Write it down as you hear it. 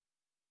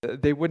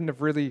They wouldn't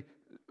have really,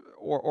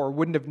 or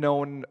wouldn't have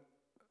known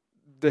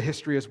the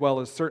history as well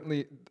as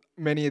certainly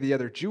many of the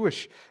other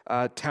Jewish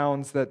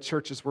towns that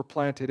churches were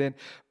planted in.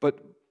 But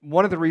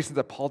one of the reasons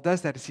that Paul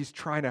does that is he's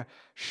trying to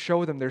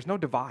show them there's no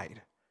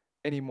divide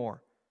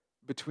anymore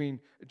between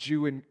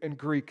Jew and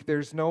Greek.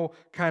 There's no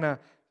kind of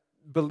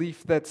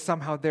belief that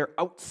somehow they're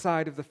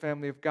outside of the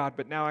family of God,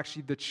 but now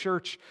actually the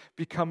church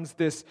becomes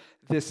this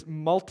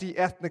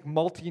multi-ethnic,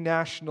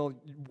 multinational,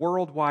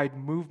 worldwide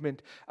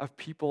movement of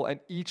people, and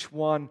each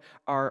one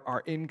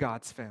are in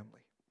God's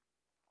family.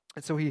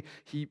 And so he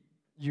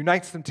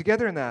unites them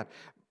together in that,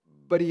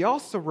 but he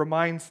also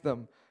reminds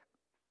them,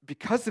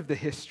 because of the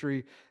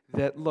history,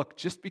 that look,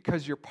 just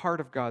because you're part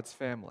of God's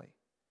family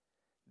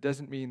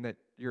doesn't mean that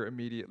you're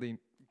immediately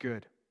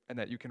good and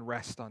that you can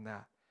rest on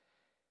that.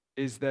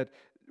 Is that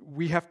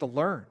we have to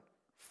learn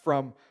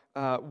from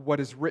what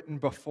is written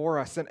before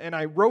us. And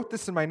I wrote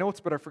this in my notes,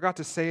 but I forgot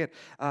to say it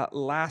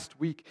last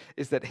week,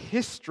 is that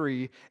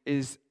history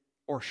is,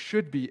 or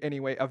should be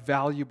anyway, a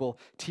valuable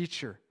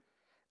teacher.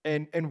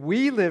 And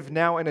we live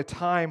now in a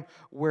time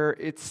where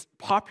it's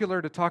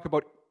popular to talk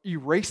about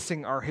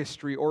erasing our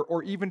history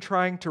or even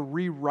trying to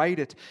rewrite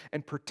it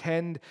and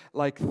pretend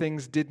like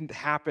things didn't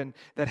happen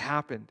that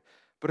happened.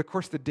 But of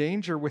course, the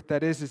danger with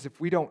that is if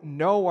we don't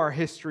know our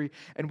history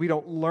and we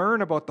don't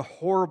learn about the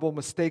horrible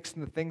mistakes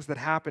and the things that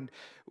happened,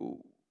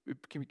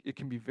 it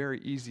can be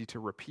very easy to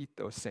repeat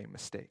those same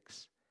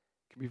mistakes.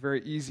 It can be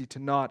very easy to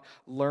not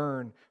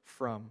learn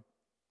from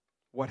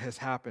what has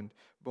happened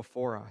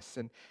before us.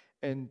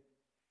 And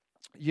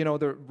you know,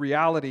 the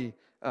reality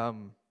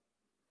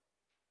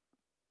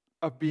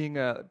of being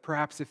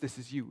perhaps if this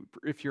is you,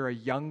 if you're a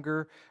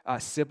younger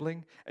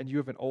sibling and you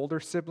have an older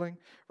sibling,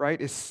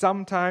 right, is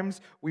sometimes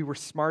we were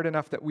smart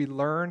enough that we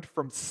learned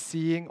from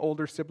seeing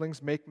older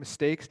siblings make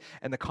mistakes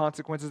and the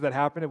consequences that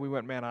happened, and we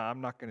went, man,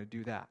 I'm not going to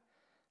do that.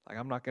 Like,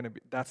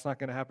 that's not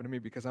going to happen to me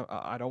because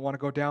I don't want to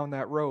go down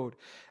that road.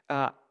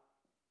 And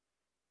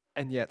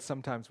yet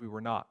sometimes we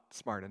were not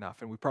smart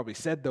enough, and we probably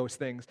said those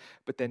things,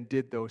 but then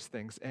did those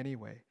things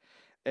anyway.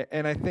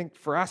 And I think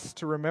for us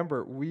to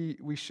remember,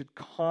 we should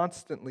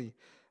constantly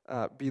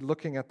be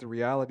looking at the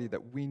reality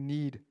that we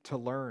need to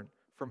learn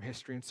from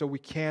history. And so we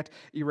can't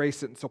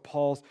erase it. And so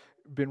Paul's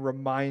been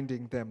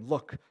reminding them,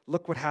 look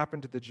what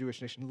happened to the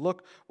Jewish nation.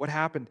 Look what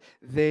happened.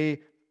 They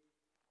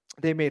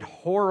made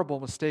horrible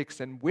mistakes,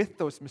 and with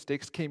those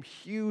mistakes came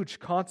huge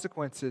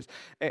consequences,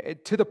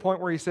 to the point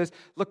where he says,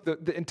 look,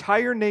 the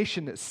entire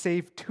nation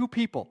saved two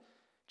people,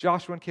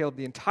 Joshua and Caleb.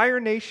 The entire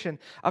nation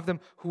of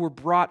them who were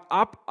brought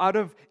up out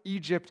of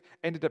Egypt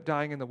ended up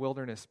dying in the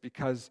wilderness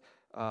because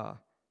of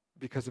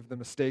the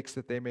mistakes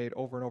that they made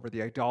over and over,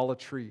 the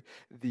idolatry,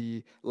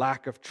 the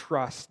lack of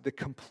trust, the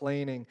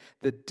complaining,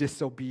 the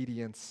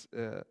disobedience,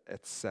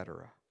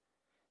 etc.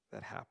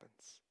 that happens.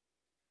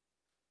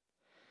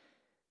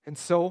 And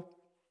so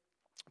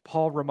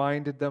Paul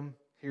reminded them,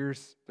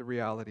 here's the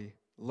reality.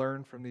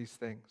 Learn from these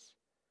things.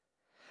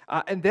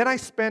 And then I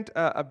spent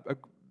a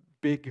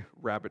big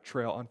rabbit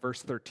trail on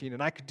verse 13,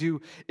 and I could do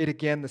it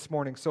again this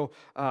morning, so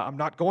I'm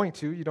not going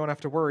to. You don't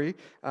have to worry.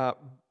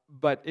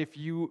 But if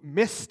you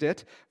missed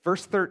it,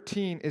 verse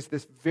 13 is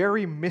this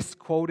very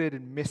misquoted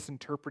and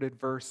misinterpreted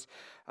verse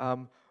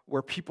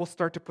where people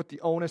start to put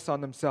the onus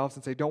on themselves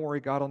and say, don't worry,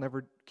 God will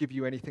never give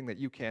you anything that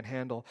you can't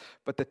handle.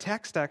 But the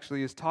text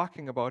actually is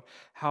talking about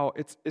how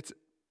it's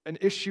an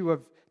issue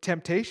of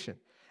temptation.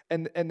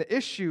 And the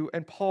issue,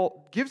 and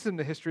Paul gives them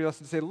the history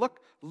lesson to say,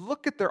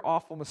 look at their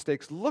awful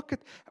mistakes. Look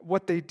at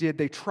what they did.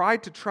 They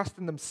tried to trust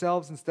in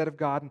themselves instead of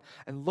God,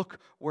 and look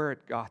where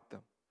it got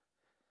them.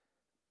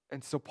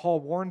 And so Paul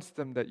warns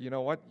them that, you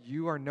know what,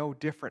 you are no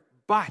different.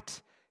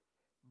 But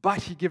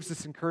he gives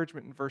this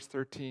encouragement in verse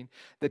 13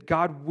 that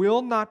God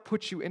will not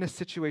put you in a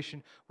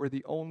situation where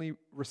the only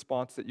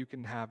response that you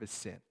can have is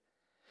sin.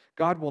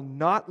 God will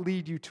not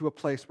lead you to a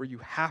place where you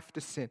have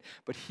to sin,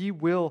 but He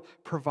will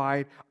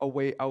provide a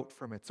way out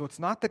from it. So it's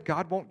not that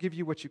God won't give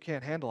you what you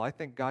can't handle. I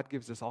think God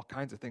gives us all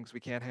kinds of things we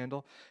can't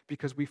handle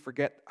because we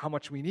forget how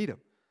much we need Him.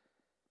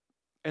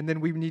 And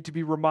then we need to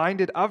be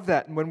reminded of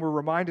that. And when we're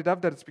reminded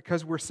of that, it's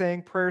because we're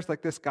saying prayers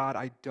like this: God,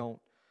 I don't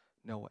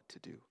know what to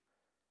do.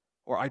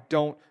 Or I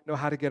don't know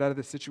how to get out of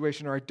this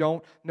situation, or I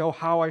don't know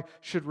how I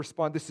should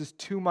respond. This is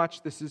too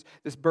much. This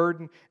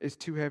burden is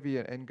too heavy,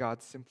 and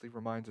God simply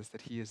reminds us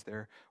that He is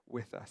there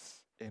with us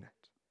in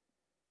it.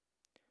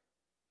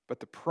 But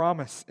the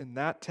promise in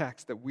that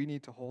text that we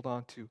need to hold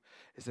on to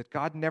is that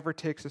God never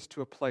takes us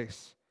to a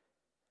place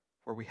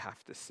where we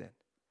have to sin.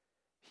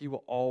 He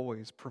will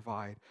always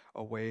provide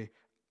a way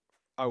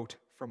out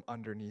from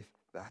underneath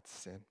that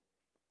sin.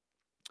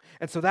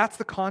 And so that's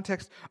the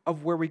context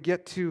of where we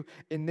get to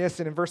in this.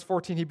 And in verse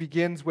 14, he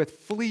begins with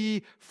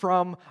flee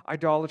from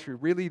idolatry.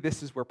 Really,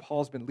 this is where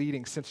Paul's been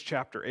leading since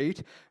chapter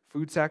 8,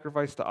 food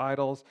sacrifice to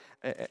idols.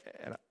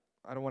 And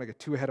I don't want to get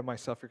too ahead of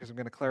myself here because I'm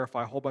going to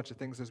clarify a whole bunch of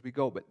things as we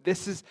go. But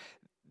this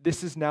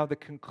is now the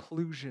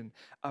conclusion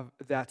of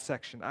that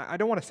section. I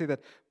don't want to say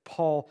that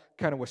Paul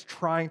kind of was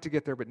trying to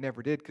get there but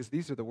never did, because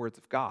these are the words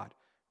of God.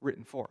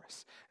 written for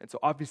us. And so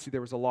obviously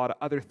there was a lot of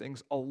other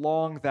things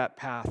along that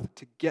path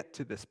to get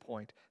to this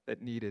point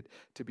that needed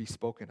to be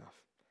spoken of.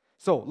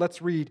 So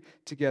let's read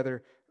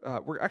together.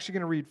 We're actually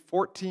going to read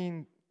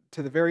 14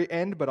 to the very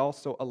end, but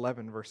also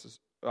 11 verse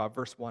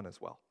 1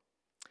 as well.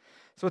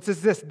 So it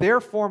says this,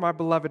 "Therefore, my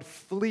beloved,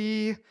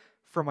 flee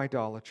from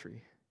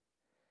idolatry.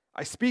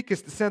 I speak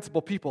as to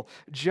sensible people.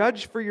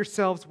 Judge for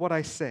yourselves what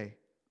I say.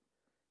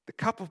 The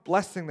cup of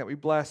blessing that we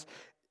bless,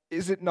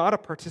 is it not a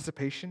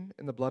participation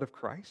in the blood of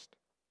Christ?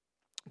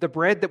 The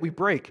bread that we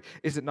break,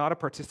 is it not a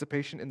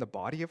participation in the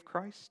body of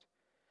Christ?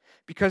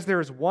 Because there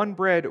is one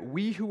bread,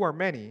 we who are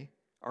many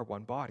are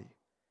one body,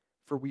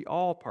 for we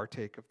all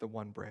partake of the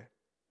one bread.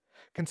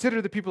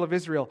 Consider the people of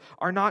Israel.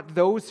 Are not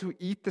those who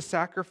eat the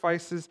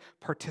sacrifices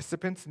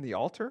participants in the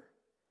altar?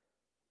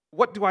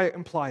 What do I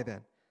imply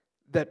then?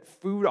 That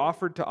food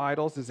offered to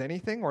idols is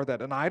anything, or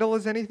that an idol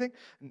is anything?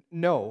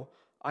 No,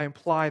 I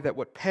imply that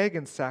what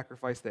pagans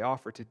sacrifice they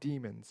offer to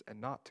demons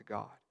and not to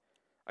God.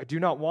 I do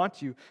not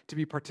want you to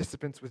be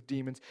participants with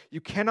demons.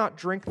 You cannot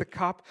drink the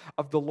cup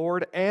of the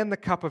Lord and the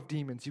cup of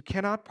demons. You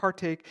cannot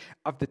partake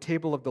of the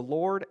table of the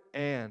Lord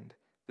and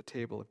the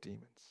table of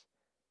demons.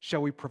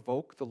 Shall we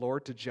provoke the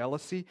Lord to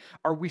jealousy?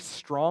 Are we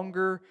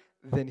stronger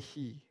than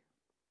He?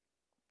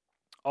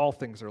 All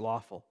things are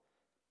lawful,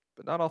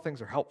 but not all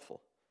things are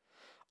helpful.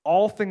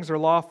 All things are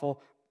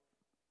lawful,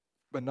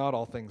 but not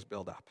all things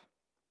build up.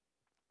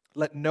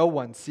 Let no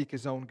one seek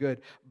his own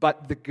good,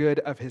 but the good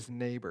of his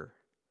neighbor.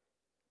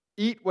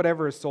 Eat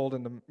whatever is sold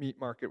in the meat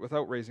market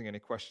without raising any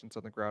questions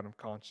on the ground of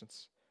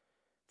conscience.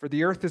 For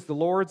the earth is the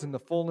Lord's and the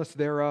fullness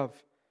thereof.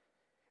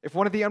 If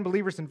one of the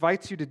unbelievers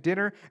invites you to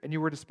dinner and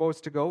you were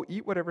disposed to go,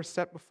 eat whatever is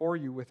set before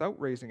you without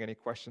raising any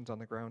questions on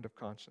the ground of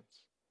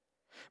conscience.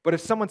 But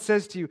if someone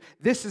says to you,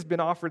 this has been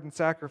offered in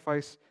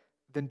sacrifice,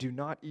 then do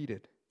not eat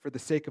it, for the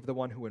sake of the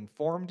one who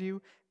informed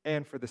you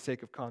and for the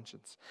sake of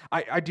conscience.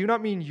 I do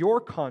not mean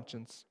your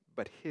conscience,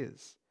 but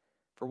his.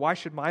 For why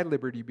should my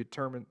liberty be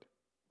determined?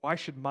 Why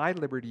should my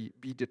liberty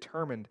be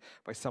determined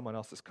by someone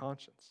else's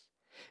conscience?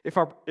 If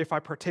I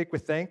partake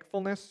with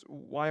thankfulness,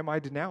 why am I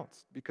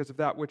denounced? Because of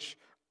that which...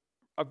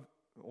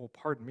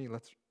 pardon me,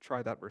 let's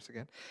try that verse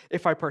again.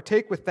 If I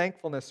partake with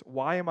thankfulness,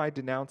 why am I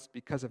denounced?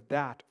 Because of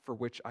that for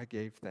which I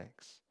gave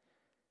thanks.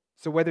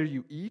 So whether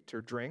you eat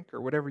or drink or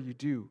whatever you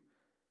do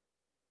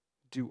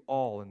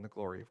all in the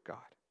glory of God.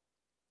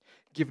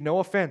 Give no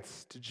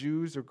offense to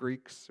Jews or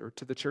Greeks or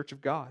to the church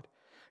of God,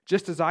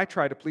 just as I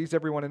try to please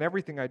everyone in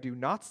everything I do,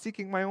 not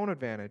seeking my own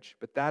advantage,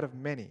 but that of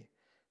many,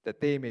 that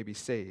they may be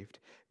saved.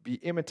 Be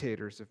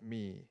imitators of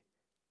me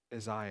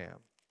as I am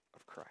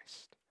of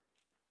Christ.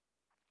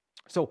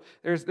 So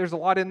there's a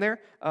lot in there,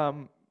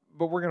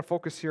 but we're going to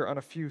focus here on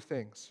a few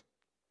things.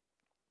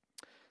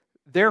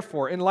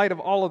 Therefore, in light of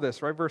all of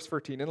this, right, verse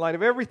 13, in light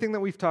of everything that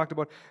we've talked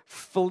about,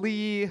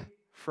 flee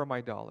from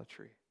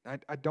idolatry.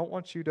 I don't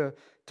want you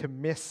to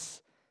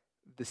miss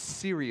the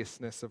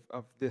seriousness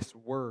of this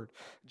word.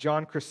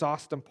 John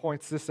Chrysostom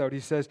points this out. He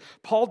says,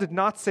 Paul did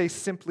not say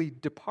simply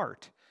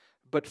depart,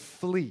 but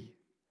flee.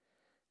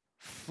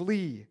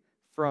 Flee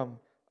from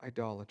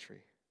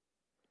idolatry.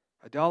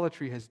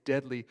 Idolatry has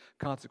deadly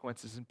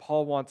consequences, and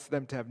Paul wants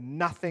them to have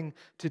nothing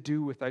to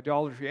do with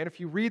idolatry. And if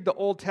you read the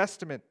Old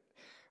Testament,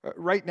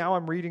 right now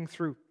I'm reading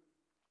through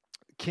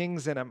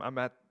Kings, and I'm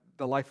at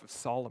the life of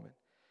Solomon.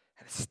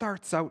 And it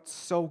starts out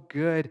so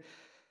good,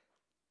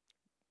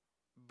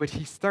 but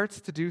he starts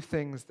to do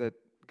things that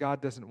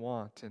God doesn't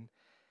want. And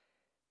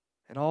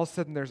all of a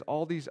sudden there's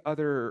all these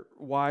other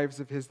wives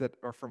of his that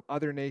are from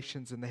other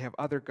nations, and they have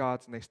other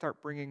gods, and they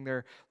start bringing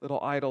their little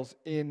idols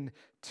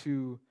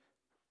into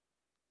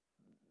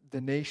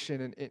the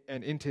nation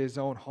and into his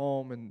own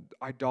home, and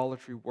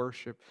idolatry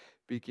worship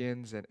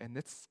begins, and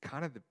it's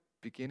kind of the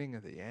beginning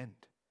of the end,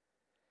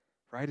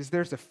 right? As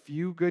there's a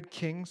few good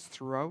kings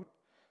throughout,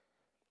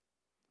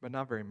 but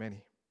not very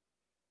many.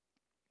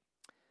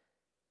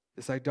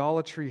 This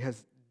idolatry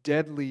has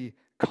deadly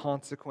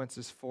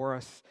consequences for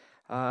us,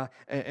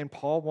 and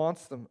Paul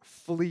wants them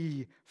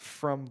flee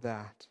from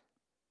that.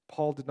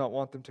 Paul did not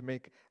want them to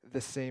make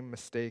the same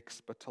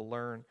mistakes, but to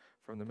learn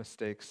from the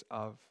mistakes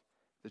of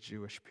the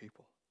Jewish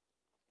people.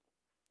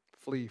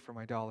 Flee from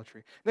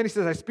idolatry. Then he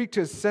says, I speak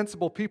to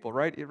sensible people,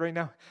 right? Right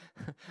now,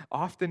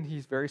 often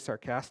he's very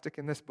sarcastic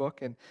in this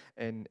book and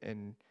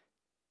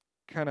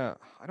kind of,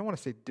 I don't want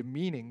to say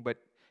demeaning, but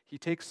he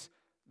takes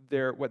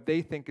what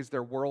they think is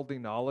their worldly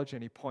knowledge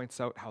and he points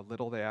out how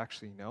little they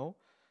actually know.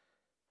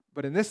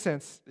 But in this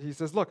sense, he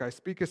says, look, I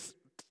speak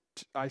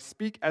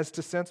as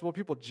to sensible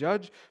people.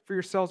 Judge for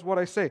yourselves what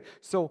I say.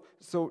 So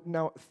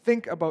now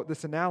think about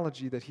this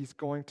analogy that he's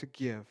going to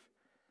give.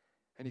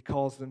 And he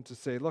calls them to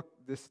say, look,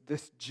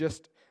 this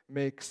just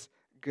makes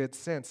good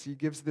sense. He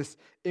gives this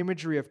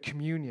imagery of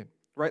communion,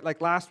 right?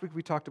 Like last week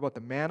we talked about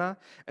the manna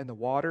and the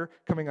water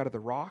coming out of the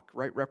rock,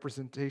 right?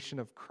 Representation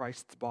of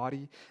Christ's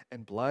body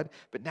and blood.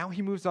 But now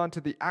he moves on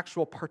to the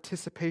actual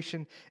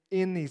participation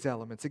in these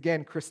elements.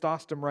 Again,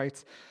 Chrysostom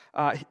writes,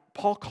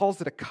 Paul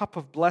calls it a cup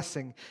of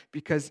blessing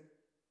because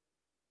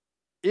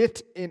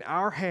it in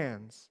our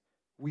hands,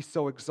 we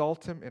so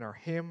exalt him in our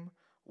hymn,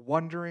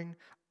 wondering,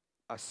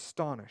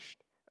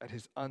 astonished at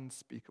his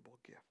unspeakable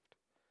gift.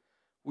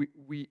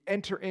 We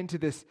enter into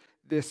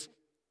this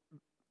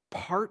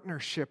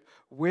partnership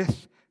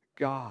with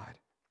God.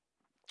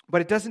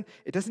 But it doesn't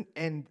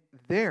end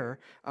there.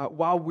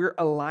 While we're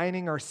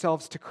aligning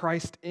ourselves to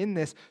Christ in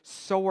this,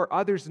 so are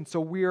others. And so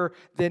we are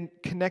then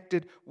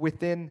connected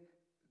within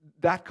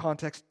that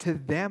context to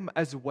them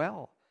as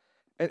well.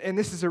 And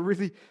this is a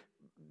really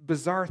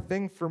bizarre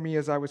thing for me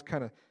as I was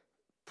kind of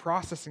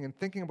processing and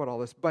thinking about all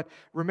this. But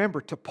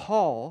remember, to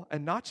Paul,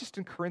 and not just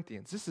in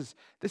Corinthians, this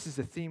is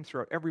a theme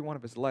throughout every one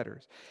of his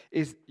letters,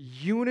 is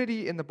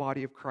unity in the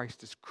body of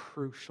Christ is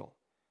crucial.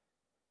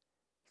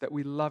 That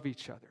we love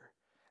each other,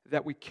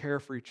 that we care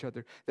for each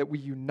other, that we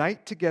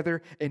unite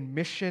together in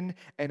mission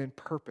and in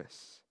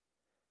purpose.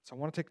 So I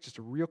want to take just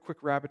a real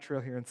quick rabbit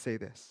trail here and say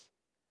this.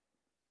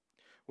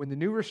 When the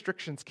new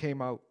restrictions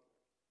came out,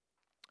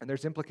 and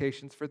there's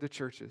implications for the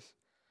churches,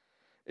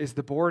 is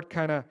the board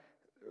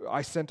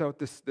I sent out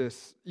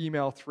this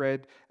email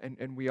thread,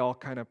 and we all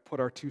kind of put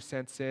our 2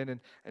 cents in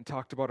and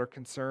talked about our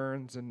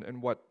concerns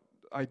and what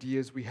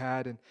ideas we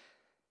had.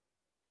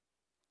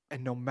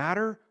 And no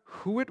matter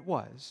who it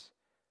was,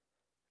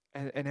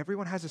 and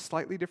everyone has a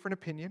slightly different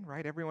opinion,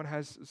 right? Everyone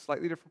has a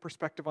slightly different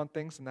perspective on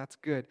things, and that's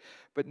good.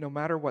 But no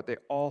matter what, they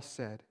all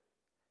said,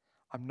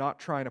 I'm not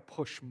trying to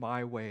push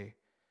my way.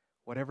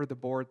 Whatever the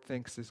board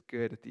thinks is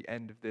good at the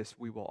end of this,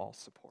 we will all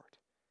support.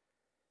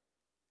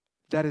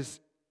 That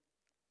is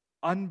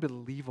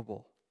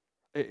unbelievable.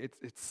 It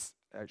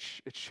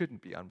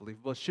shouldn't be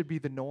unbelievable. It should be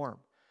the norm.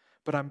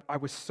 But I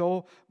was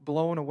so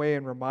blown away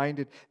and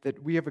reminded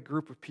that we have a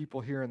group of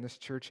people here in this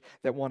church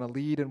that want to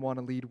lead and want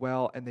to lead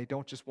well, and they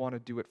don't just want to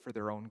do it for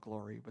their own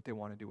glory, but they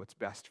want to do what's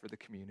best for the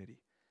community.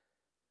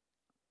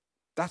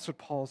 That's what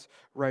Paul's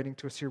writing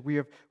to us here. We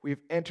have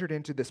entered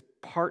into this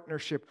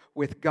partnership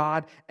with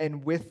God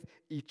and with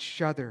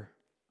each other.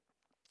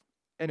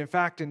 And in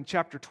fact, in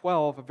chapter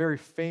 12, a very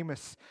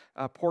famous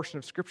portion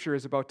of Scripture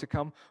is about to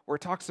come where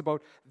it talks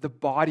about the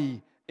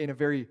body in a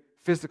very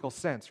physical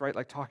sense, right?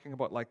 Like talking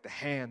about like the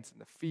hands and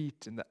the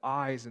feet and the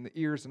eyes and the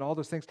ears and all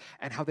those things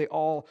and how they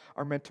all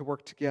are meant to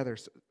work together.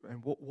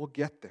 And we'll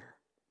get there.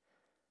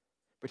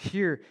 But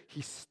here,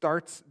 he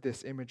starts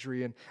this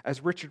imagery, and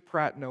as Richard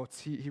Pratt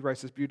notes, he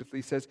writes this beautifully.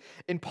 He says,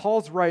 in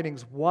Paul's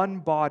writings, one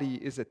body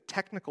is a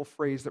technical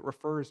phrase that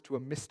refers to a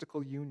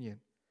mystical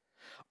union.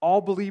 All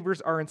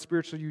believers are in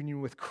spiritual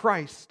union with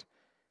Christ,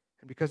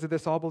 and because of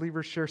this, all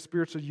believers share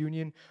spiritual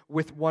union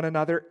with one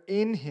another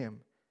in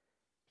him.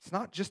 It's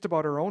not just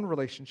about our own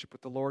relationship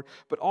with the Lord,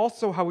 but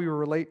also how we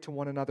relate to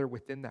one another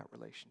within that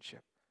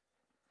relationship.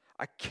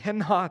 I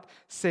cannot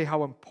say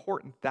how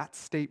important that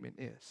statement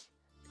is.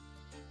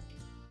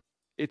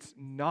 It's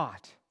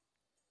not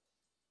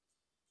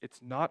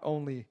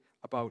only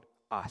about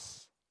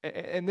us.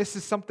 And this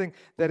is something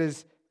that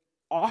is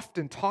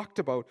often talked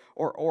about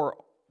or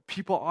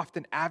people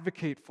often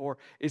advocate for,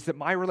 is that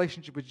my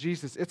relationship with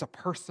Jesus, it's a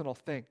personal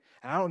thing.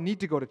 And I don't need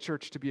to go to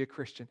church to be a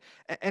Christian.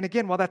 And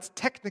again, while that's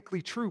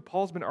technically true,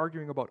 Paul's been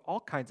arguing about all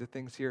kinds of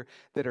things here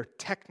that are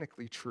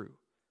technically true,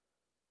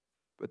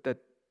 but that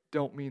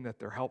don't mean that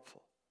they're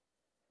helpful.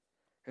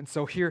 And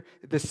so here,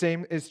 the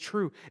same is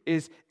true,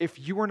 is if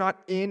you are not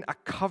in a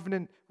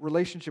covenant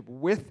relationship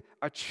with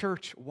a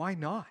church, why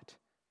not?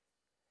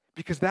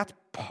 Because that's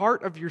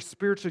part of your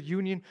spiritual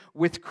union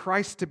with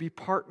Christ, to be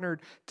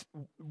partnered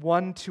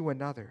one to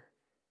another.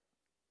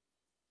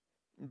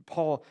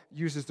 Paul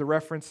uses the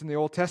reference in the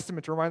Old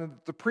Testament to remind them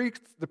that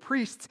the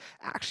priests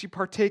actually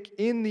partake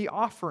in the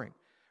offering.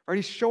 Right?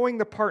 He's showing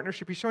the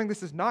partnership. He's showing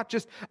this is not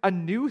just a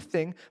new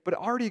thing, but it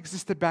already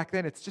existed back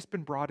then. It's just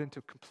been brought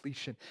into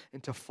completion,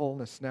 into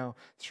fullness now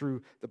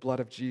through the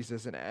blood of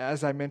Jesus. And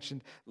as I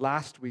mentioned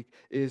last week,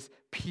 is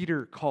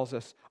Peter calls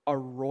us a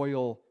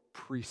royal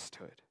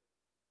priesthood.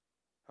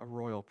 A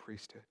royal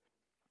priesthood.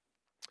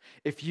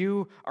 If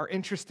you are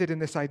interested in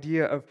this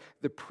idea of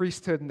the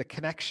priesthood and the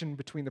connection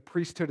between the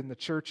priesthood and the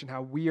church and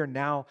how we are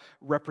now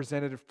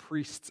representative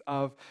priests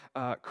of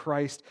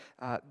Christ,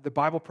 the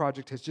Bible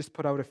Project has just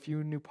put out a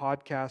few new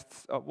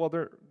podcasts.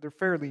 They're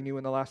fairly new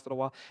in the last little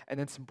while, and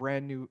then some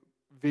brand new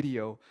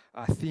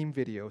theme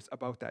videos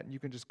about that. And you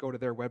can just go to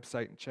their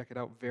website and check it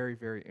out. Very,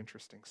 very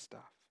interesting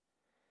stuff.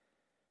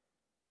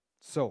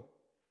 So,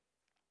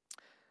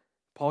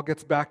 Paul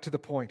gets back to the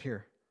point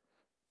here.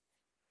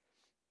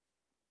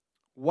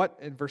 What,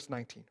 in verse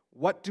 19,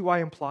 what do I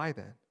imply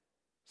then?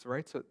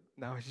 So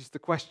now it's just the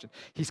question.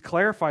 He's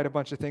clarified a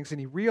bunch of things, and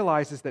he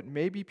realizes that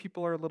maybe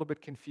people are a little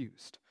bit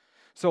confused.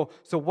 So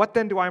what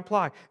then do I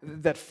imply?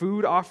 That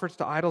food offered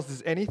to idols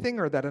is anything,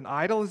 or that an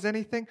idol is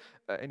anything?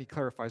 And he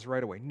clarifies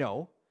right away.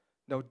 No,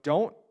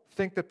 don't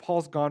think that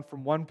Paul's gone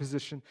from one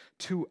position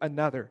to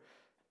another.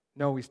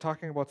 No, he's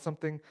talking about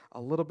something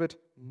a little bit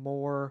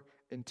more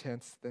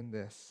intense than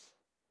this.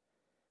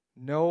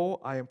 No,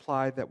 I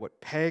imply that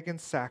what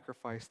pagans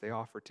sacrifice, they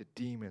offer to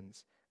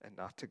demons and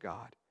not to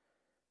God.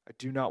 I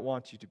do not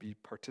want you to be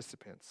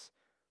participants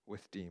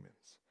with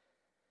demons.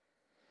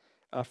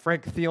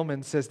 Frank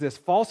Thielman says this: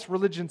 false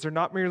religions are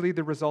not merely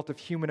the result of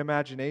human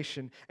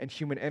imagination and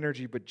human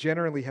energy, but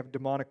generally have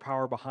demonic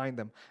power behind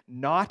them.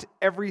 Not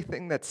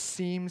everything that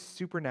seems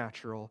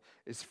supernatural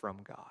is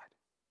from God.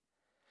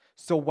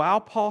 So while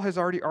Paul has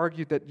already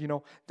argued that,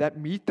 that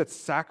meat that's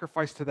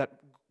sacrificed to that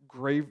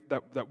grave,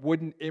 that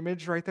wooden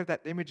image right there,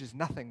 that image is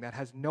nothing.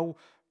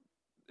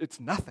 It's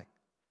nothing.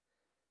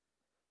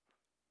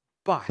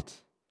 But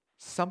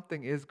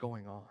something is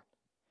going on.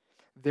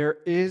 There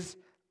is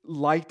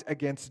light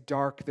against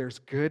dark, there's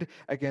good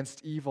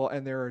against evil,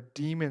 and there are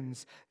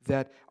demons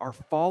that are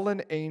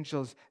fallen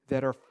angels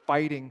that are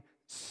fighting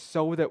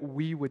so that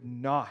we would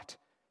not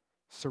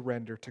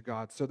surrender to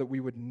God, so that we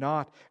would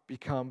not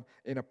become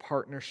in a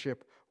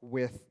partnership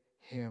with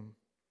Him.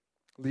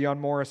 Leon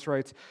Morris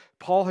writes,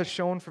 Paul has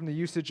shown from the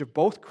usage of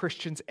both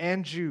Christians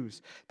and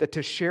Jews that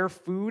to share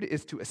food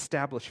is to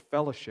establish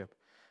fellowship.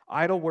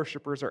 Idol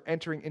worshippers are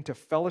entering into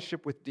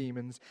fellowship with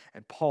demons,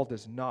 and Paul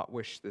does not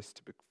wish this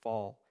to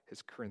befall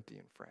his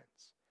Corinthian friends.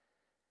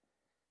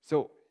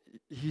 So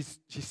he's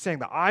saying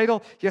the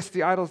idol, yes,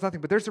 the idol is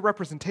nothing, but there's a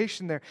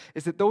representation there,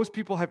 is that those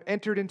people have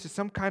entered into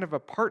some kind of a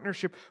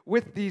partnership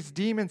with these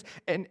demons,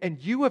 and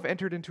you have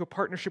entered into a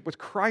partnership with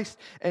Christ.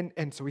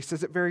 And so he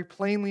says it very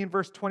plainly in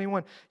verse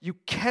 21, you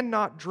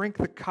cannot drink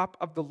the cup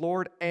of the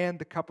Lord and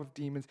the cup of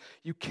demons.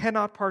 You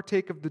cannot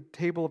partake of the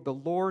table of the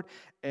Lord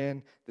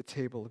and the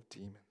table of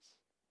demons.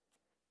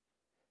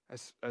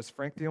 As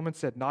Frank Thielman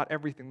said, not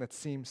everything that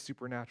seems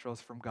supernatural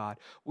is from God.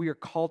 We are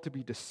called to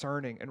be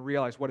discerning and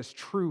realize what is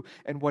true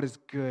and what is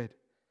good.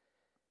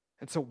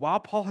 And so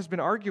while Paul has been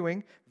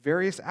arguing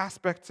various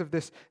aspects of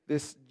this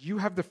you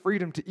have the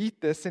freedom to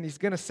eat this, and he's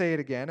going to say it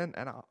again, and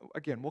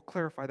again, we'll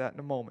clarify that in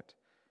a moment.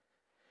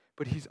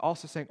 But he's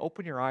also saying,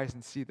 open your eyes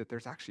and see that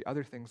there's actually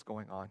other things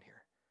going on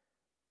here.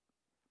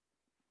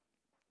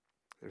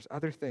 There's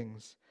other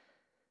things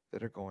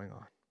that are going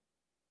on.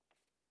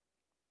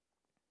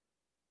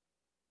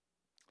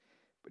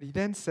 But he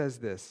then says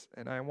this,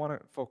 and I want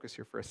to focus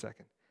here for a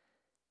second.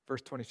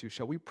 Verse 22,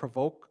 shall we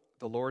provoke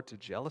the Lord to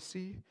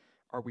jealousy?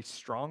 Are we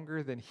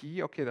stronger than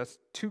He? Okay, that's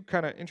two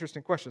kind of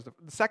interesting questions.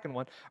 The second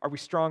one, are we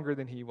stronger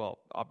than He? Well,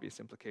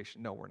 obvious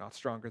implication, no, we're not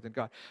stronger than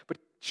God. But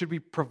should we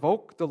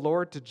provoke the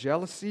Lord to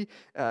jealousy?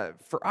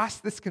 For us,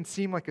 this can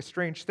seem like a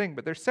strange thing,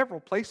 but there's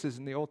several places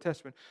in the Old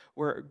Testament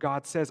where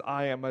God says,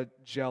 I am a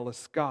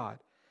jealous God.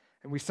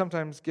 And we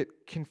sometimes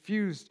get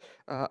confused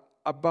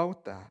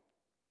about that.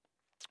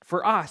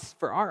 For us,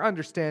 for our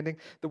understanding,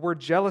 the word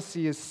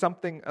jealousy is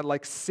something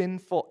like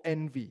sinful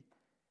envy.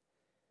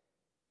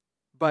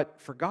 But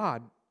for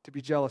God, to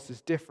be jealous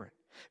is different.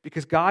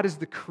 Because God is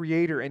the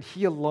creator and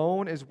He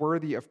alone is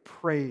worthy of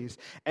praise.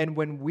 And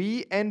when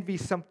we envy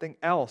something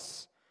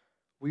else,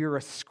 we are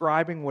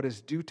ascribing what is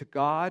due to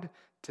God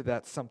to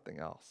that something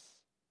else.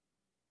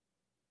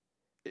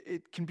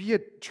 It can be a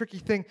tricky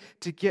thing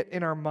to get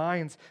in our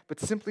minds, but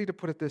simply to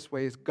put it this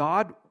way is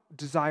God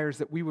desires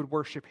that we would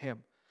worship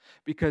Him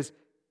because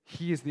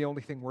He is the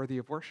only thing worthy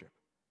of worship.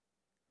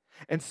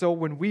 And so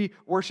when we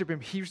worship Him,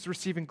 He's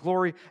receiving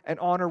glory and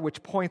honor,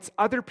 which points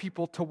other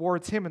people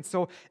towards Him. And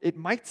so it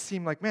might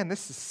seem like, man,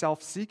 this is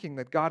self-seeking,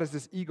 that God is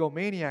this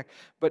egomaniac,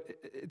 but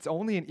it's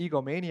only an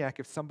egomaniac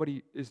if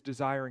somebody is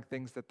desiring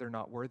things that they're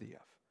not worthy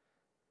of.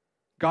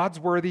 God's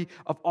worthy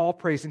of all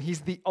praise, and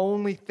He's the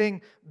only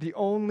thing, the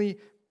only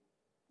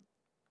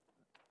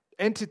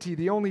entity,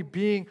 the only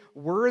being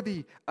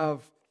worthy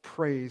of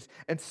praise.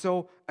 And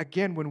so,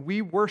 again, when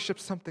we worship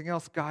something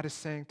else, God is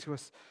saying to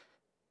us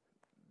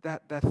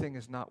that thing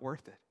is not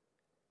worth it.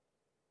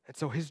 And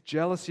so His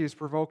jealousy is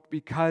provoked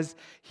because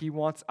He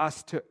wants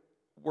us to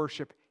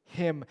worship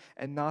Him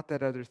and not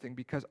that other thing,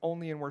 because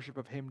only in worship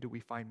of Him do we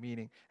find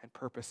meaning and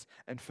purpose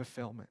and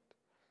fulfillment.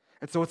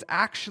 And so it's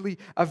actually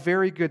a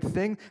very good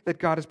thing that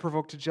God is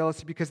provoked to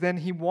jealousy, because then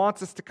He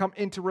wants us to come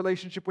into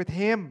relationship with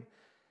Him.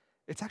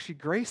 It's actually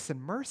grace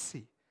and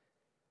mercy.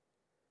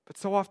 But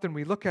so often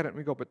we look at it and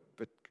we go, but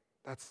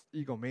that's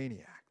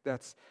egomaniac.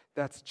 That's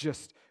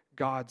just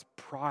God's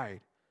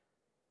pride.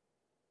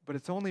 But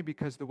it's only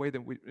because the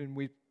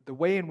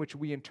way in which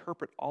we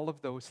interpret all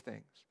of those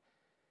things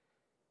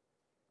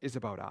is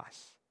about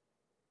us.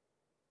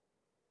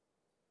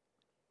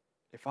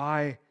 If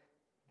I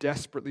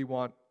desperately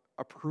want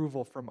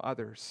approval from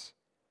others,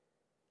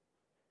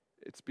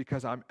 it's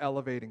because I'm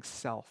elevating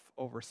self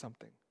over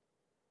something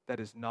that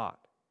is not.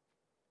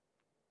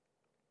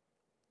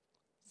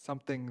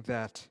 Something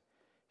that,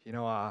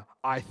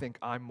 I think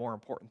I'm more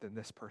important than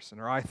this person,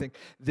 or I think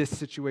this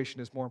situation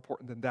is more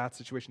important than that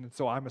situation, and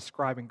so I'm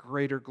ascribing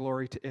greater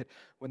glory to it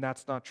when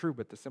that's not true.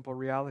 But the simple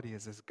reality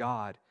is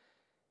God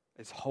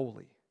is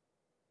holy.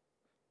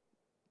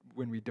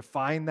 When we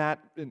define that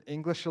in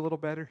English a little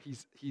better,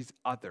 He's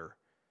other.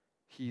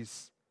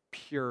 He's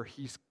pure.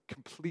 He's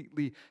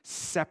completely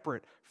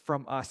separate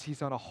from us.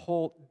 He's on a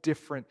whole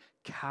different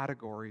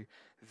category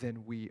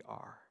than we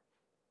are.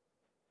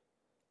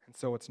 And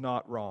so it's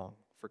not wrong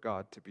for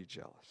God to be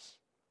jealous.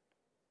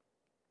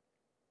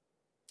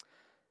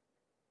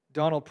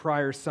 Donald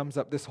Pryor sums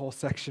up this whole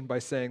section by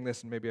saying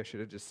this, and maybe I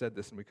should have just said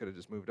this and we could have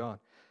just moved on.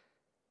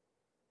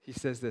 he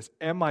says this,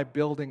 am I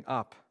building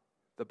up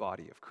the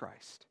body of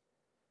Christ?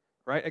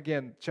 Right?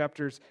 Again,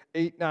 chapters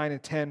 8, 9,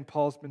 and 10,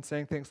 Paul's been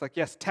saying things like,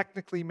 yes,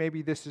 technically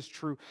maybe this is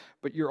true,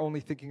 but you're only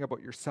thinking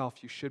about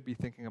yourself. You should be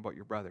thinking about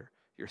your brother,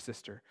 your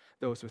sister,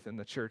 those within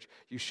the church.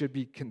 You should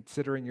be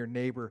considering your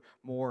neighbor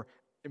more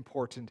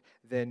important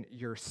than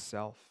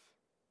yourself.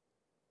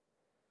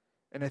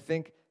 And I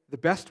think the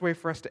best way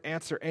for us to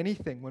answer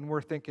anything when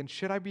we're thinking,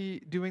 should I be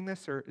doing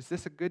this or is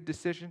this a good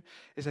decision,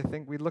 is I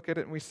think we look at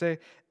it and we say,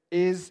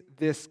 is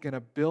this going to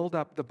build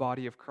up the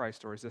body of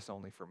Christ or is this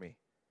only for me?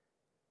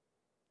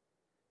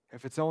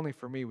 If it's only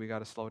for me, we got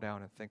to slow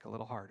down and think a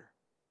little harder.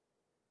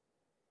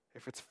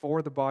 If it's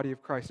for the body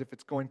of Christ, if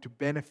it's going to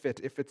benefit,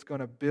 if it's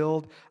going to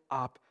build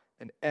up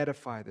and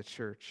edify the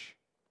church,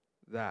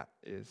 that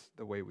is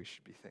the way we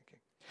should be thinking.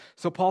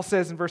 So Paul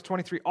says in verse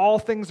 23, all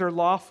things are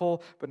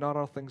lawful, but not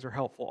all things are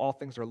helpful. All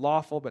things are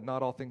lawful, but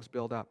not all things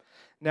build up.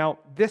 Now,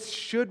 this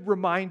should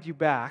remind you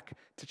back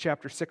to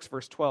chapter 6,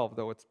 verse 12,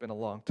 though it's been a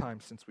long time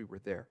since we were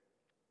there.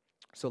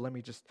 So let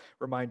me just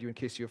remind you in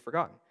case you have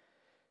forgotten.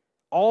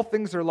 All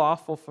things are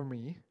lawful for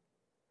me,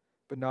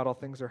 but not all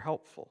things are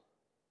helpful.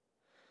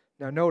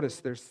 Now notice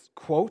there's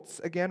quotes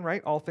again,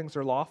 right? All things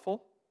are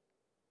lawful.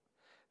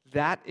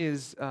 That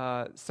is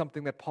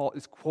something that Paul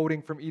is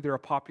quoting from either a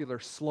popular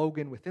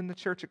slogan within the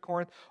church at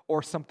Corinth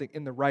or something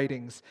in the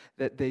writings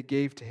that they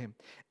gave to him.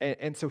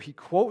 And so he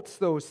quotes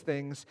those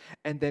things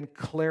and then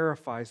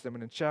clarifies them.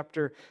 And in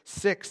chapter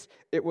 6,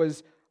 it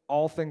was,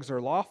 all things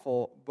are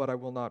lawful, but I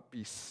will not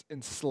be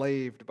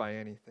enslaved by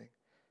anything.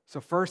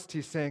 So first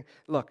he's saying,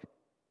 look,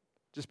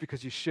 just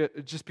because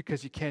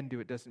you can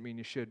do it doesn't mean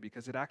you should,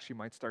 because it actually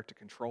might start to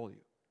control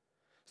you.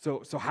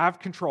 So have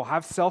control,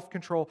 have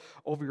self-control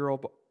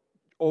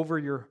over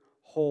your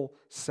whole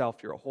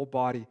self, your whole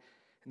body.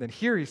 And then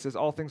here he says,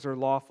 all things are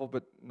lawful,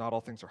 but not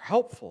all things are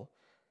helpful,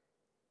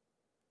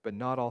 but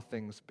not all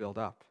things build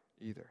up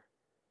either.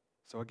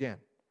 So again,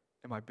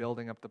 am I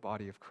building up the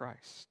body of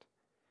Christ?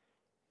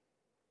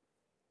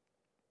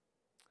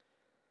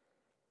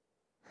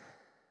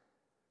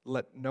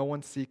 Let no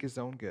one seek his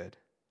own good,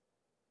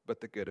 but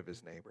the good of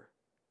his neighbor.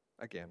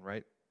 Again,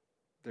 right?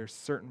 There's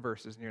certain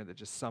verses in here that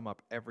just sum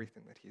up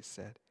everything that he's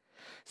said.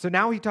 So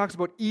now he talks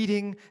about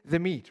eating the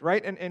meat,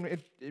 right? And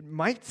it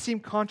might seem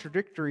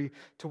contradictory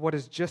to what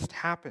has just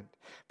happened,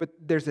 but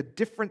there's a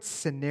different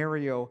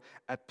scenario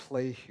at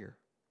play here.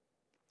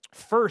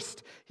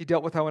 First, he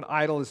dealt with how an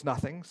idol is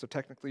nothing, so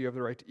technically you have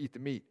the right to eat the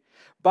meat.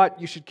 But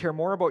you should care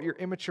more about your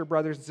immature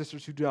brothers and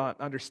sisters who do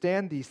not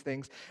understand these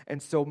things, and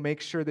so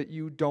make sure that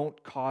you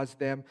don't cause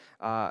them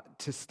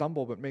to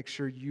stumble, but make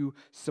sure you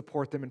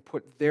support them and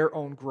put their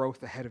own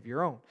growth ahead of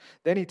your own.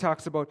 Then he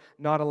talks about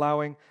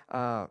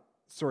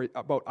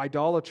about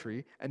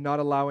idolatry and not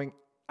allowing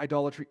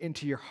idolatry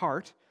into your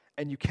heart,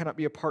 and you cannot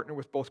be a partner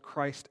with both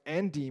Christ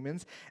and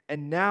demons.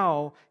 And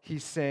now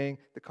he's saying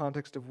the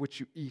context of which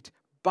you eat,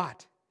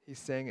 but he's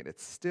saying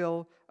it's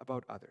still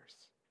about others.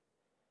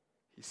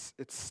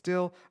 It's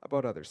still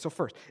about others. So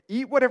first,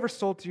 eat whatever's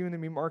sold to you in the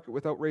meat market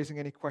without raising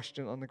any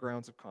question on the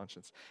grounds of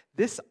conscience.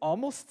 This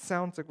almost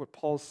sounds like what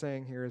Paul's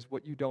saying here is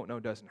what you don't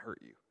know doesn't hurt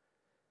you,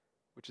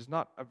 which is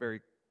not a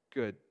very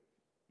good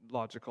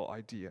logical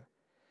idea.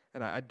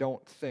 And I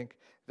don't think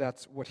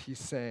that's what he's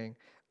saying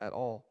at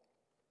all.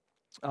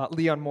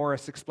 Leon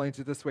Morris explains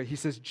it this way. He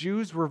says,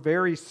 Jews were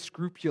very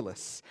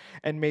scrupulous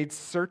and made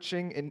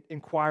searching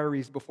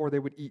inquiries before they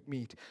would eat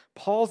meat.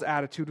 Paul's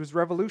attitude was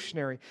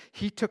revolutionary.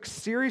 He took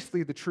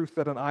seriously the truth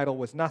that an idol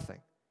was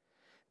nothing.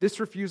 This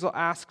refusal to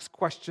ask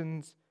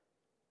questions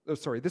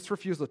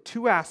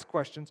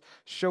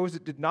shows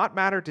it did not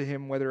matter to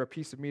him whether a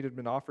piece of meat had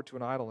been offered to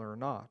an idol or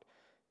not.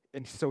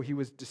 And so he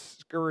was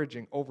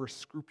discouraging over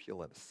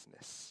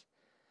scrupulousness.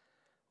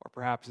 Or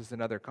perhaps, as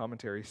another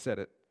commentary said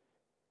it,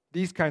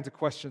 these kinds of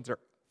questions are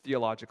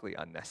theologically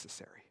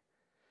unnecessary.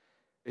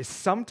 Is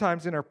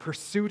sometimes in our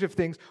pursuit of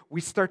things,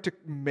 we start to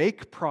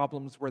make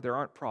problems where there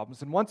aren't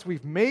problems. And once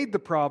we've made the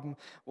problem,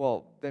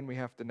 well, then we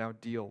have to now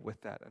deal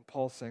with that. And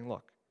Paul's saying,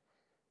 look,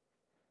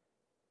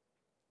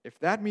 if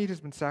that meat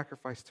has been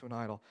sacrificed to an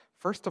idol,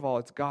 first of all,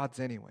 it's God's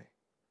anyway.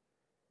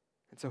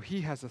 And so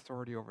he has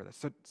authority over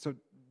this. So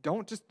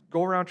don't just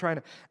go around trying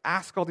to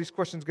ask all these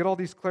questions, get all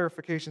these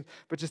clarifications,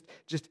 but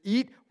just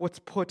eat what's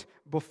put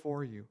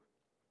before you.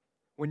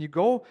 When you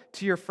go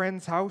to your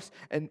friend's house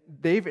and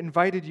they've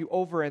invited you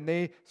over and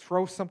they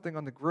throw something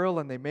on the grill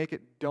and they make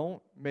it,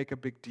 don't make a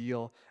big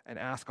deal and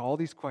ask all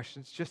these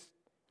questions. Just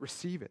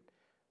receive it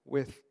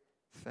with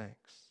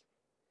thanks.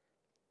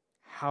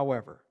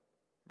 However,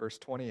 verse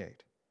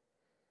 28,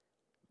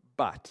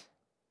 but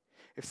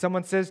if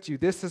someone says to you,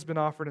 this has been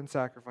offered in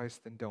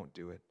sacrifice, then don't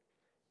do it.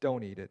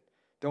 Don't eat it.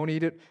 Don't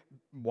eat it.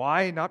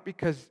 Why? Not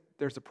because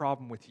there's a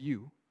problem with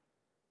you,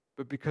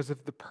 but because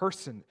of the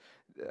person.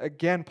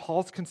 Again,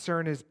 Paul's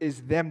concern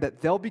is them,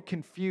 that they'll be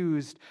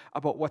confused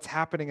about what's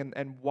happening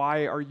and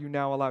why are you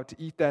now allowed to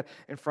eat that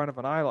in front of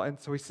an idol. And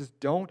so he says,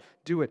 don't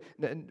do it.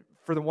 And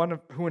for the one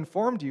who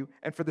informed you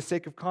and for the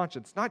sake of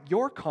conscience. Not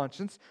your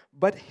conscience,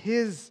 but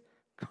his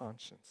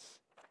conscience.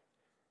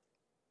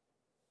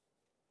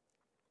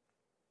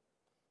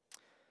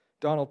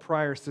 Donald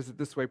Pryor says it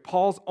this way: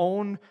 Paul's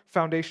own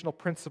foundational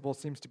principle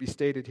seems to be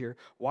stated here.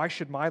 Why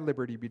should my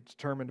liberty be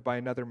determined by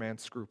another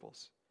man's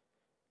scruples?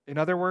 In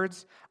other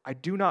words, I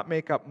do not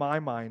make up my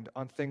mind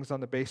on things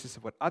on the basis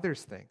of what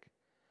others think,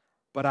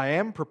 but I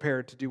am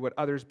prepared to do what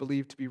others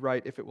believe to be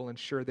right if it will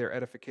ensure their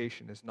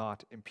edification is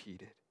not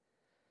impeded.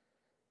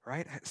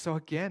 Right? So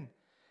again,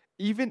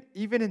 even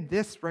in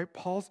this, right,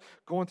 Paul's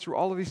going through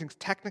all of these things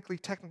technically,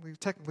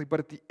 but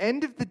at the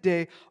end of the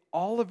day,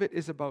 all of it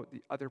is about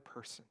the other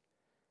person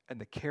and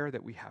the care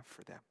that we have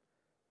for them.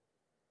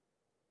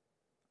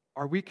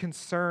 Are we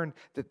concerned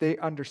that they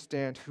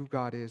understand who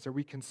God is? Are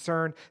we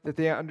concerned that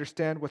they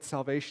understand what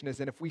salvation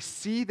is? And if we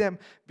see them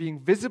being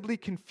visibly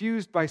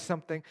confused by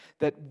something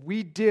that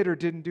we did or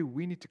didn't do,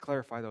 we need to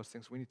clarify those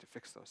things. We need to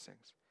fix those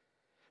things.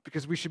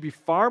 Because we should be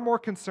far more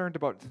concerned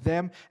about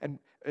them and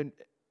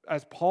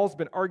as Paul's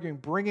been arguing,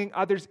 bringing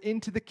others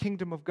into the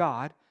kingdom of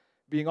God,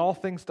 being all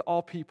things to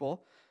all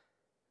people,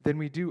 than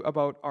we do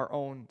about our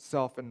own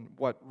self and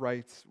what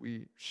rights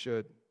we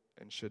should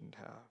and shouldn't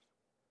have.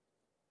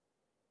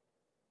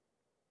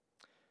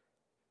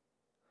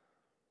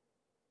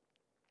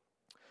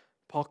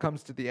 Paul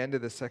comes to the end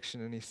of this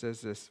section and he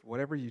says this: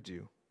 whatever you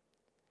do,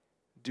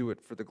 do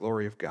it for the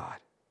glory of God.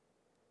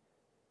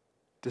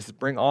 Does it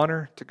bring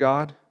honor to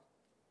God?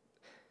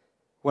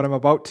 What I'm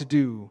about to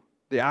do,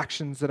 the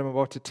actions that I'm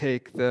about to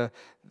take, the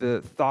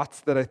thoughts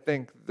that I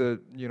think,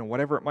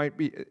 whatever it might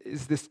be,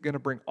 is this going to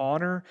bring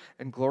honor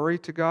and glory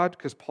to God?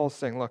 Because Paul's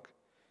saying, look,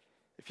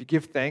 if you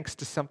give thanks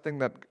to something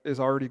that is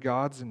already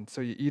God's and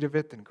so you eat of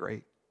it, then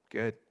great,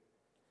 good.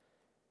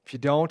 If you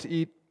don't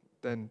eat,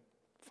 then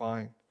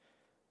fine.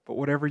 But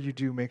whatever you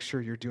do, make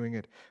sure you're doing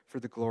it for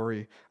the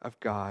glory of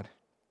God.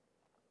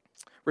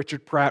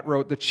 Richard Pratt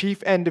wrote, "The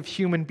chief end of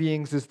human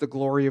beings is the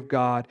glory of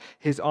God.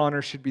 His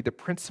honor should be the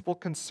principal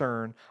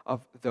concern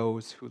of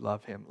those who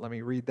love him." Let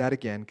me read that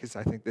again because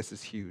I think this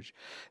is huge.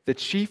 The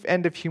chief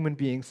end of human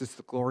beings is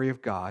the glory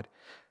of God.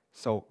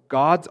 So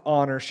God's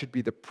honor should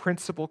be the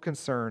principal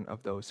concern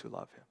of those who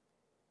love him.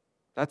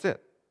 That's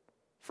it.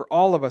 For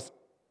all of us,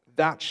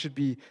 that should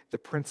be the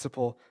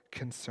principal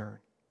concern.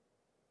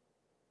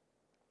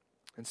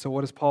 And so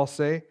what does Paul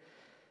say?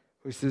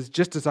 He says,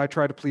 just as I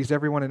try to please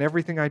everyone in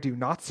everything I do,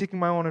 not seeking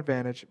my own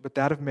advantage, but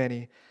that of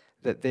many,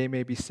 that they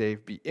may be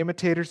saved. Be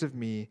imitators of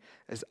me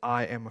as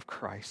I am of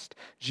Christ.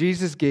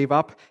 Jesus gave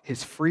up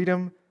his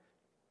freedom,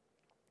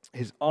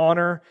 his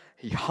honor.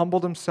 He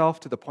humbled himself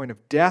to the point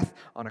of death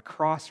on a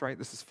cross, right?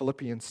 This is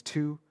Philippians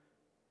 2.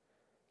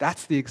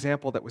 That's the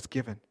example that was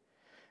given.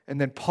 And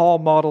then Paul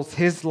models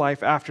his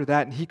life after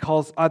that, and he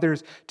calls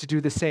others to do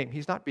the same.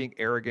 He's not being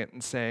arrogant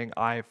and saying,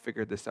 I have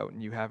figured this out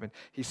and you haven't.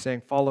 He's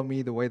saying, follow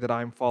me the way that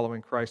I'm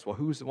following Christ. Well,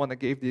 who's the one that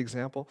gave the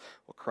example?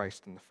 Well,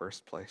 Christ in the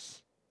first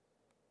place.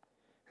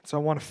 And so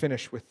I want to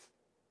finish with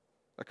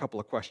a couple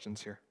of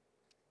questions here.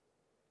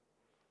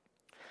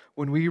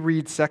 When we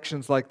read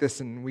sections like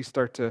this and we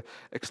start to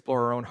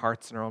explore our own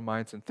hearts and our own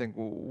minds and think,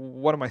 well,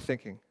 what am I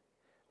thinking?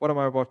 What am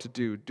I about to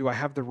do? Do I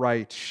have the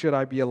right? Should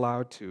I be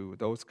allowed to?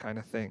 Those kind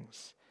of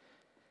things.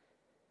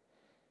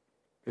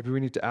 Maybe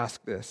we need to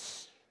ask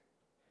this.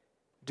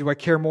 Do I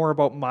care more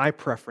about my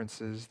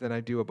preferences than I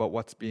do about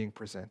what's being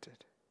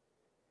presented?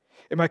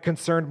 Am I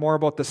concerned more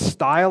about the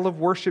style of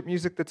worship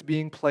music that's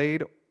being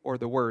played or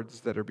the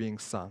words that are being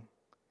sung?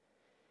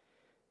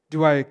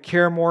 Do I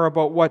care more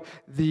about what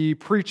the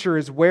preacher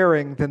is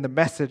wearing than the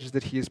message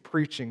that he is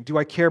preaching? Do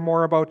I care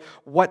more about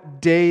what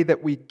day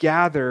that we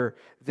gather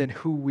than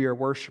who we are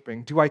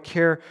worshiping? Do I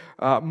care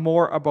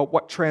more about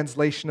what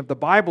translation of the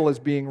Bible is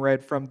being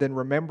read from than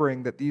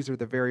remembering that these are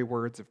the very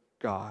words of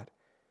God?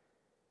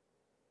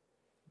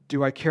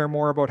 Do I care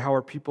more about how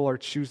our people are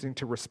choosing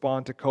to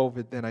respond to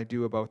COVID than I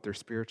do about their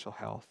spiritual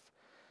health?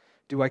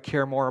 Do I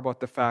care more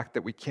about the fact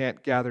that we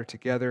can't gather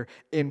together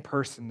in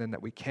person than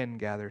that we can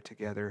gather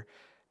together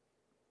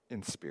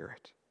in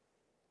spirit?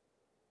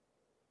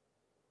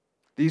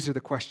 These are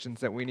the questions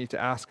that we need to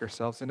ask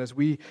ourselves. And as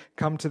we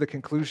come to the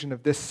conclusion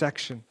of this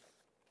section,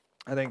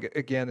 I think,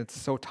 again, it's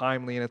so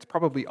timely, and it's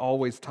probably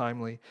always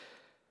timely.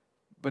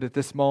 But at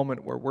this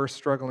moment where we're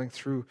struggling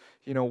through,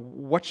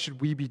 what should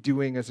we be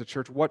doing as a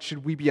church? What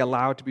should we be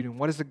allowed to be doing?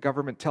 What is the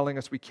government telling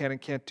us we can and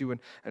can't do?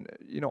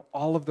 And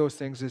all of those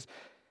things is,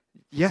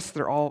 yes,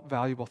 they're all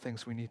valuable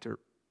things we need to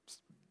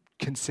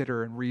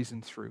consider and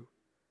reason through.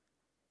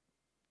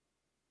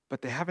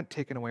 But they haven't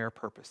taken away our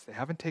purpose. They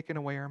haven't taken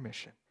away our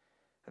mission.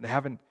 And they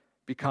haven't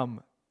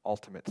become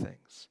ultimate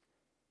things.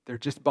 They're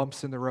just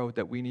bumps in the road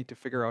that we need to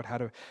figure out how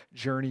to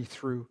journey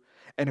through.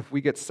 And if we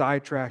get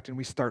sidetracked and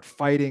we start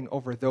fighting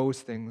over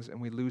those things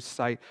and we lose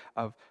sight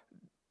of,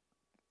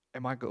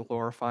 am I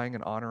glorifying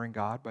and honoring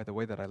God by the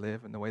way that I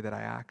live and the way that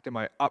I act? Am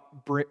I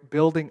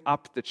building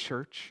up the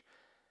church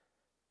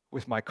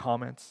with my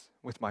comments,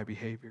 with my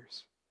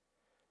behaviors?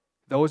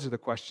 Those are the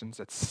questions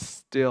that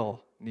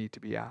still need to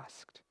be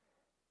asked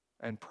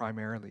and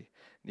primarily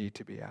need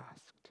to be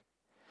asked.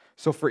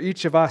 So for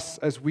each of us,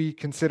 as we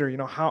consider,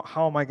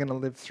 how am I going to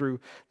live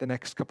through the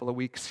next couple of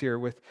weeks here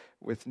with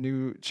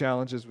new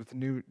challenges, with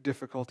new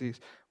difficulties?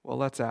 Well,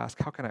 let's ask,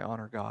 how can I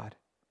honor God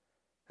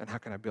And how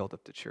can I build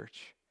up the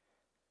church?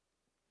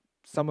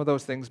 Some of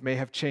those things may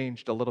have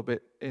changed a little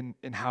bit in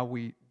how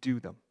we do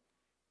them.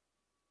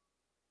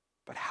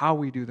 But how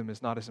we do them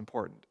is not as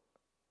important.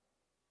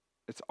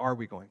 It's, are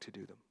we going to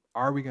do them?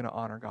 Are we going to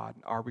honor God?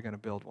 And are we going to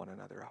build one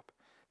another up?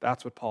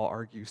 That's what Paul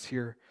argues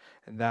here,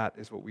 and that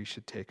is what we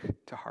should take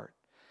to heart.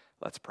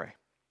 Let's pray.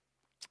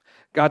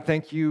 God,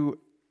 thank you.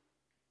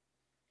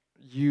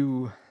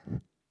 You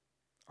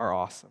are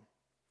awesome.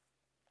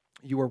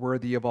 You are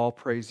worthy of all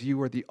praise.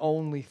 You are the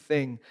only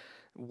thing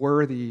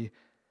worthy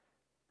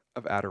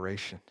of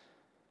adoration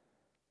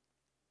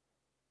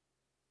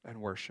and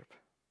worship.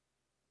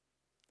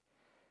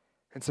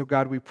 And so,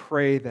 God, we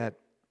pray that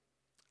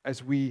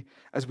as we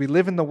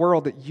live in the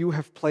world that you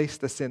have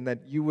placed us in,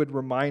 that you would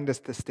remind us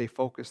to stay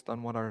focused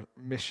on what our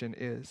mission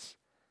is,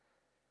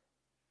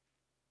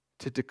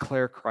 to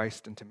declare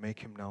Christ and to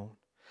make him known.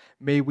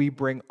 May we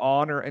bring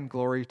honor and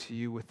glory to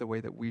you with the way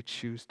that we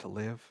choose to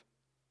live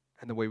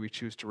and the way we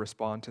choose to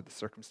respond to the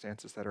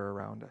circumstances that are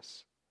around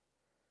us.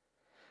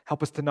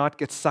 Help us to not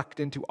get sucked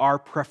into our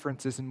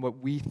preferences and what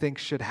we think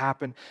should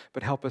happen,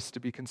 but help us to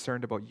be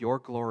concerned about your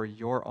glory,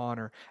 your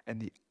honor,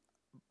 and the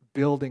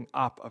building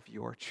up of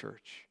your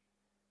church.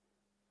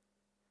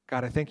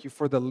 God, I thank you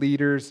for the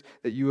leaders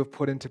that you have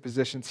put into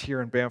positions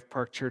here in Banff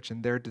Park Church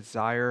and their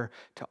desire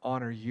to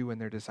honor you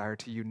and their desire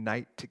to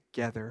unite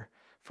together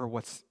for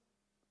what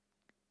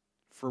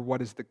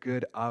is the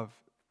good of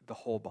the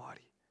whole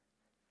body.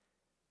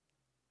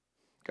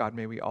 God,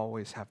 may we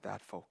always have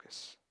that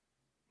focus,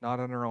 not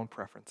on our own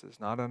preferences,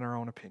 not on our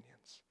own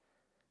opinions,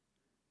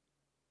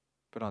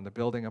 but on the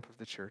building up of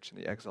the church and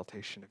the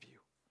exaltation of you.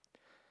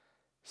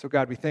 So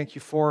God, we thank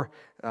you for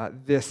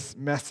this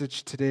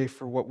message today,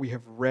 for what we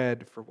have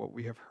read, for what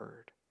we have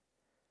heard.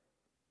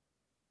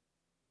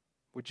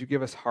 Would you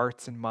give us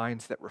hearts and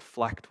minds that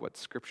reflect what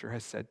Scripture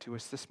has said to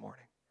us this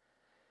morning?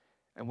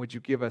 And would you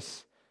give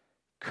us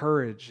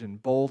courage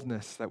and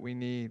boldness that we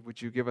need?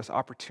 Would you give us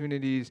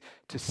opportunities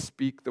to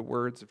speak the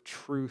words of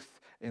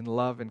truth in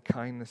love and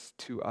kindness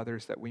to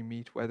others that we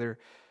meet, whether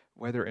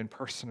in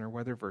person or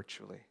whether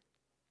virtually?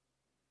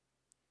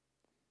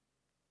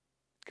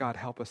 God,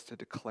 help us to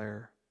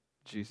declare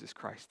Jesus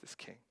Christ as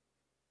King.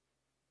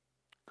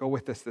 Go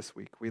with us this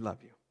week. We love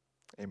you.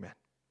 Amen.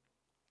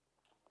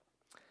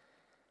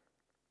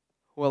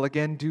 Well,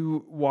 again,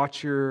 do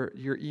watch your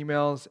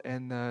emails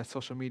and the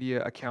social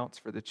media accounts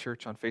for the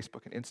church on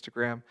Facebook and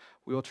Instagram.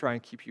 We will try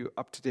and keep you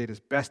up to date as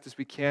best as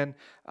we can,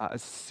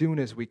 as soon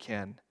as we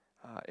can,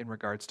 in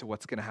regards to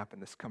what's going to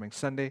happen this coming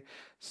Sunday.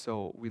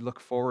 So we look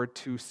forward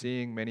to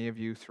seeing many of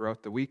you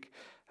throughout the week,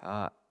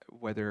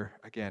 whether,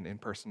 again, in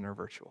person or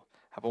virtual.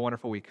 Have a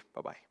wonderful week.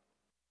 Bye-bye.